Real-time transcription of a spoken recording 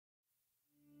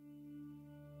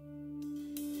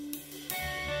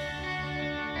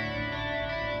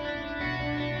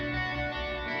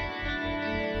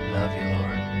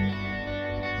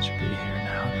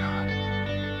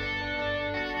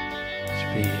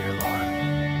here, Lord.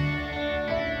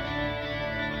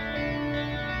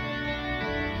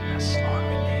 Yes, Lord,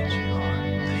 we need you, Lord.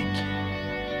 Thank you.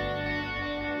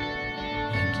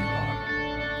 Thank you, Lord.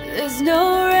 There's no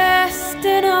rest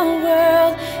in a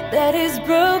world that is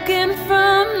broken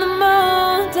from the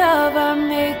mold of our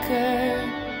Maker.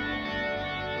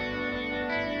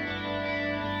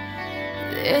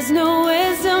 There's no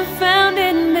wisdom found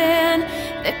in man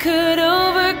that could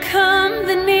overcome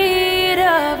the need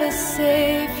of a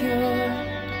Savior.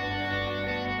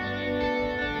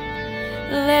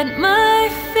 Let my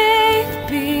faith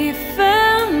be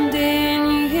found in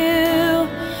you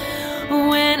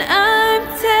when I'm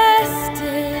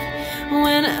tested,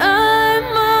 when I'm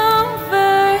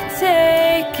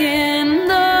overtaken,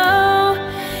 though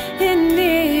in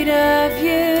need of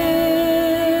you.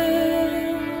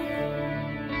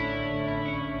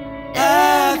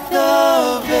 At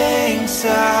the banks I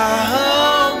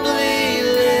humbly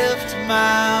lift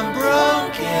my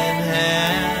broken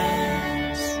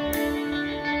hands.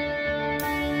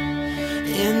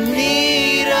 In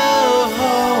need of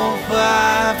hope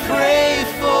I pray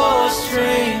for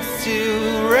strength to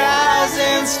rise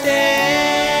and stand.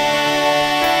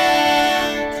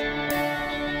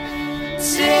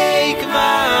 Take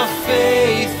my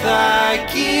faith, I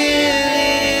give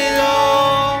it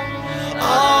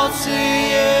all to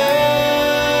you.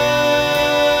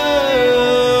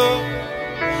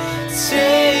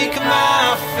 Take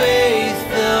my faith,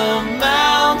 the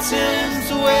mountains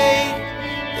wait,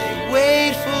 they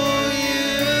wait for you.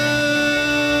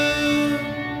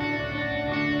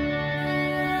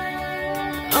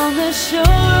 On the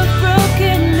shore of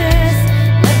brokenness,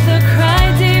 let the cry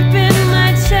deep in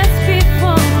my chest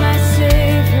before my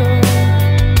Savior.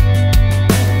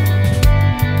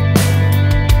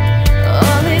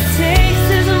 All it takes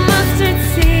is a mustard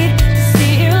seed to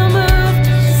see you move,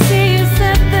 to see you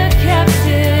set the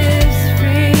captives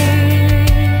free.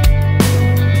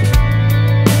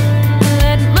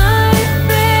 Let my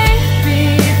faith be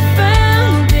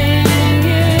found in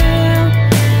you,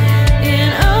 in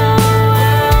a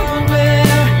world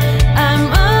where I'm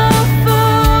a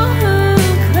fool who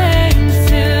claims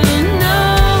to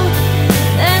know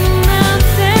that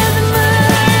mountains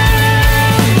move.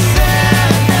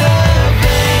 At the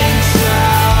banks I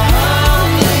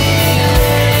humbly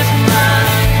lift my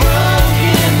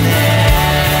broken hands.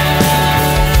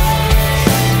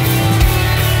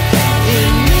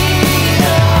 In need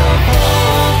of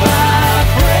hope I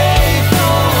pray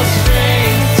for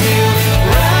strength to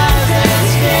rise and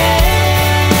stand.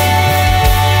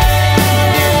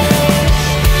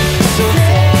 So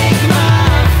take my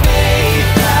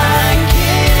faith, I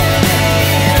give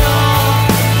it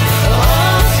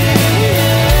all to you.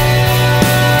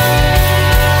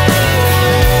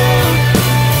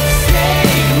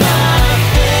 Take my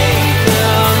faith,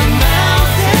 the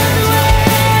mountains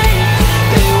wait,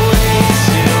 they wait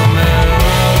to move.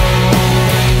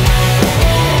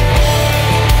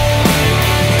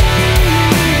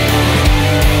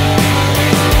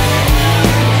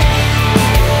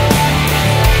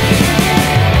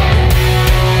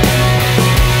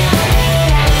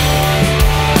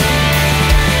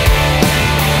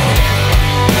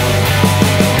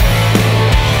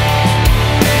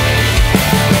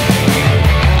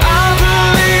 I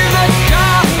believe that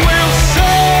God will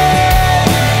save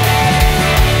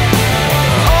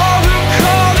all who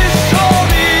call His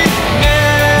holy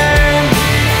name.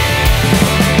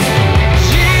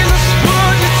 Jesus,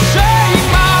 would you take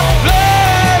my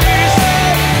place?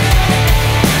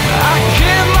 I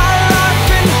give my life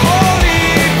in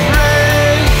holy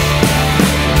praise.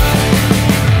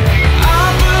 I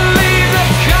believe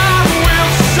that God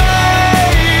will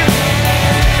save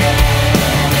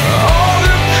all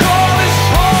who call His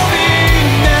holy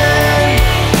name.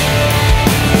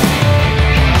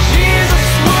 Jesus,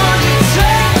 would you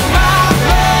take my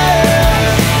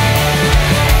place?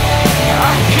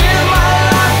 I give my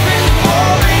life in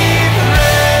holy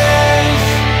praise.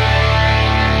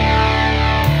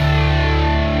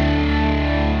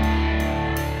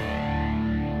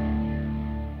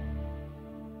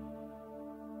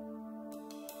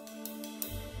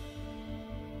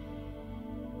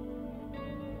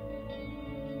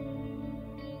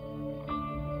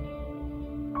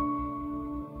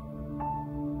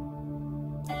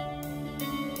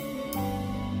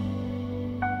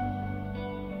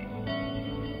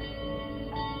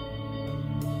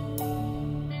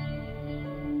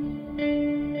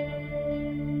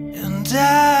 And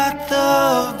at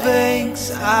the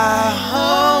banks I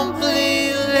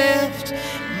humbly lift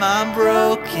my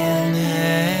broken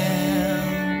hands.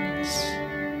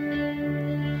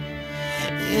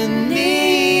 In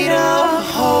need of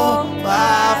hope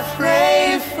I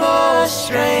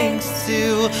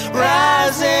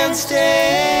rise and stand,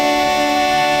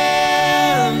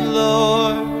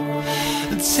 Lord.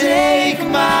 Take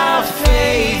my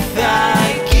faith,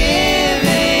 I give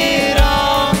it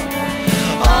all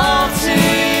to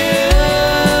you.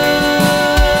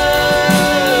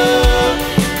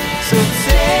 So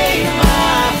take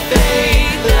my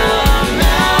faith, the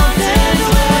mountains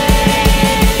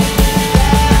wave,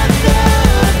 at the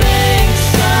banks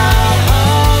I'll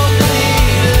humbly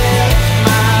lift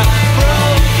my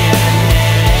broken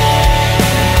hands.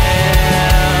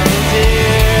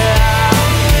 Dear,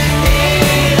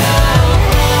 need of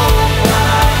hope, I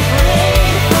pray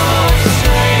for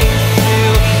strength to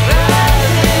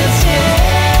rise and stand.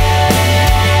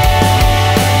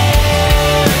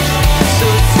 So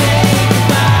take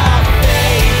my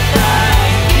faith, I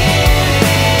give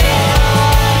it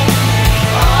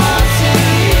all to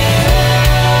you.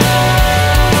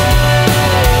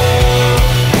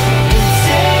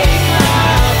 Take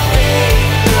my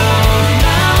faith, the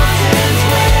mountains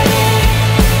wave,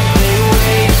 they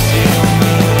wait to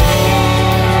move.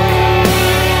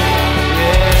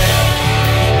 Yeah,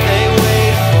 they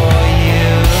wait for you.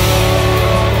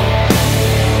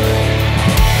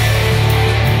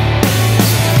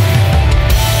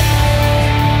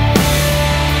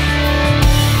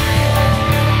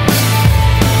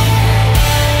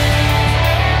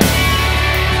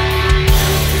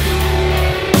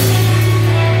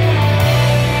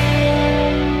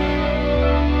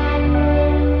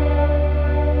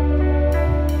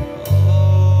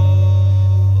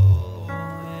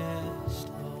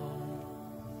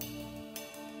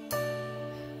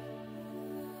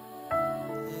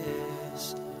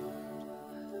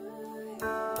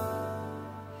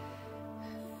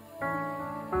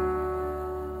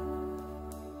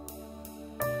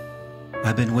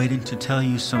 I've been waiting to tell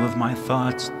you some of my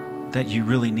thoughts that you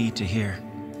really need to hear.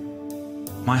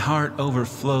 My heart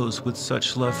overflows with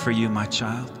such love for you, my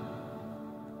child.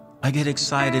 I get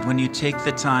excited when you take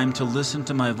the time to listen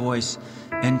to my voice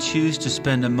and choose to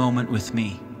spend a moment with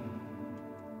me.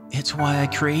 It's why I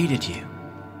created you.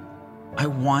 I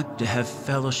want to have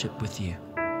fellowship with you.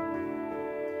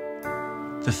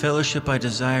 The fellowship I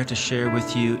desire to share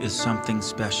with you is something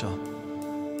special,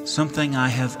 something I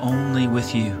have only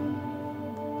with you.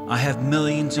 I have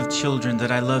millions of children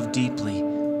that I love deeply,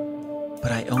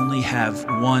 but I only have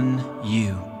one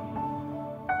you.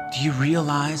 Do you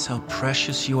realize how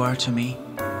precious you are to me?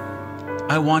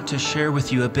 I want to share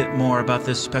with you a bit more about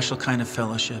this special kind of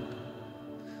fellowship.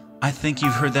 I think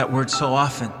you've heard that word so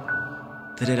often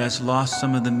that it has lost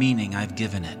some of the meaning I've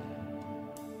given it.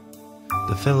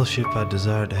 The fellowship I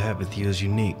desire to have with you is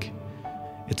unique.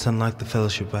 It's unlike the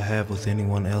fellowship I have with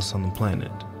anyone else on the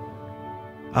planet.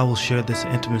 I will share this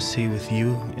intimacy with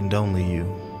you and only you.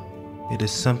 It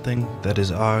is something that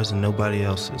is ours and nobody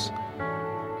else's.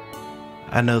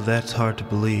 I know that's hard to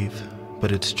believe,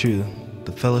 but it's true.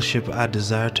 The fellowship I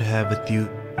desire to have with you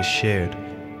is shared.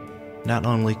 Not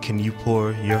only can you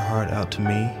pour your heart out to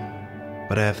me,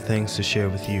 but I have things to share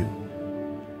with you.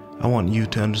 I want you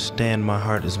to understand my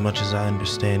heart as much as I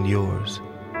understand yours.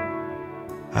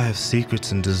 I have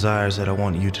secrets and desires that I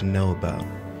want you to know about.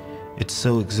 It's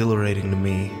so exhilarating to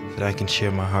me that I can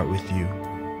share my heart with you.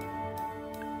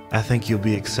 I think you'll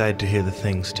be excited to hear the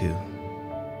things too.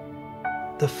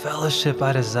 The fellowship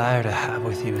I desire to have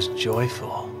with you is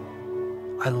joyful.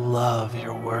 I love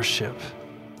your worship.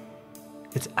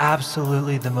 It's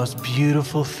absolutely the most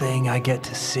beautiful thing I get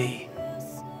to see.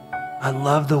 I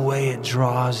love the way it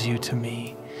draws you to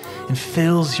me and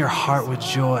fills your heart with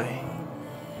joy.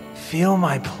 Feel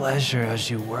my pleasure as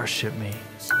you worship me.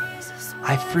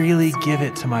 I freely give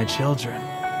it to my children.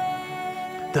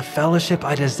 The fellowship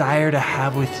I desire to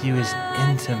have with you is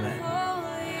intimate.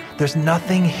 There's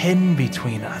nothing hidden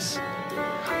between us.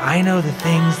 I know the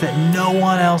things that no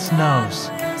one else knows.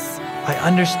 I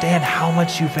understand how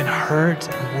much you've been hurt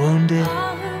and wounded.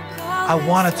 I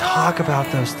want to talk about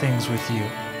those things with you.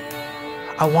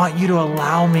 I want you to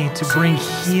allow me to bring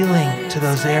healing to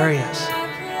those areas.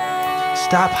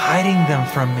 Stop hiding them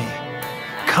from me.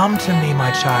 Come to me,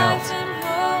 my child.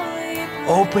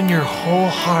 Open your whole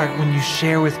heart when you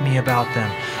share with me about them,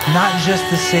 not just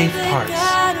the safe parts.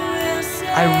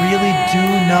 I really do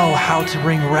know how to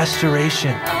bring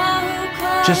restoration.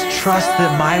 Just trust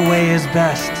that my way is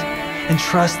best, and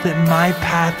trust that my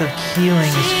path of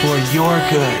healing is for your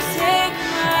good.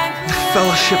 The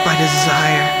fellowship I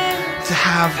desire to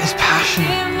have is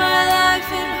passionate.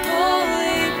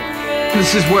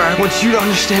 This is where I want you to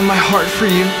understand my heart for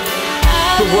you.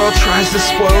 The world tries to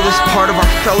spoil this part of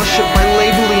our fellowship by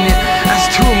labeling it as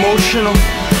too emotional.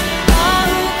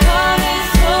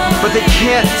 but they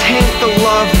can't taint the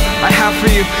love I have for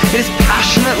you. It is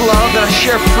passionate love that I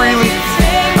share freely.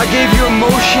 I gave you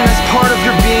emotion as part of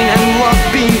your being, and love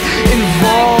being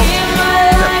involved,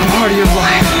 that part of your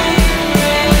life.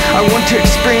 I want to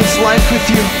experience life with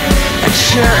you and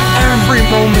share every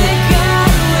moment